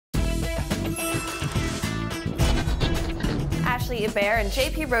Ashley Hebert and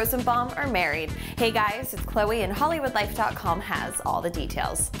JP Rosenbaum are married. Hey guys, it's Chloe and HollywoodLife.com has all the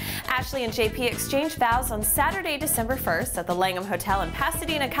details. Ashley and JP exchanged vows on Saturday, December 1st at the Langham Hotel in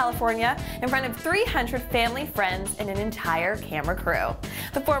Pasadena, California in front of 300 family, friends, and an entire camera crew.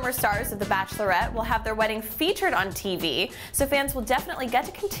 The former stars of The Bachelorette will have their wedding featured on TV, so fans will definitely get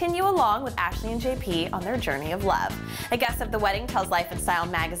to continue along with Ashley and JP on their journey of love. A guest of the wedding tells Life and Style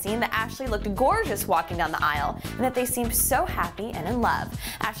magazine that Ashley looked gorgeous walking down the aisle and that they seemed so happy and in love.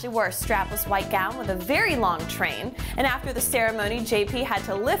 Ashley wore a strapless white gown with a very long train, and after the ceremony, JP had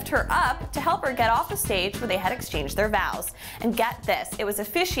to lift her up to help her get off the stage where they had exchanged their vows. And get this, it was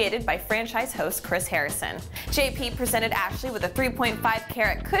officiated by franchise host Chris Harrison. JP presented Ashley with a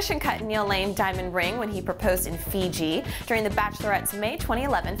 3.5-carat cushion-cut Neil Lane diamond ring when he proposed in Fiji during The Bachelorette's May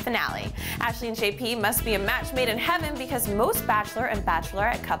 2011 finale. Ashley and JP must be a match made in heaven because most Bachelor and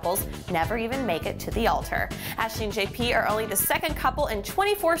Bachelorette couples never even make it to the altar. Ashley and JP are only the second couple in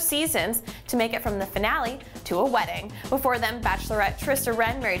 24 seasons to make it from the finale to a wedding. Before them, Bachelorette Trista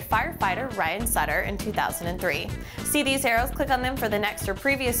Wren married firefighter Ryan Sutter in 2003. See these arrows? Click on them for the next or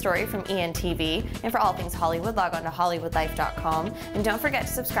previous story from ENTV. And for all things Hollywood, log on to HollywoodLife.com. And don't forget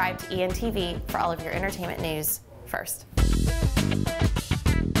to subscribe to ENTV for all of your entertainment news first.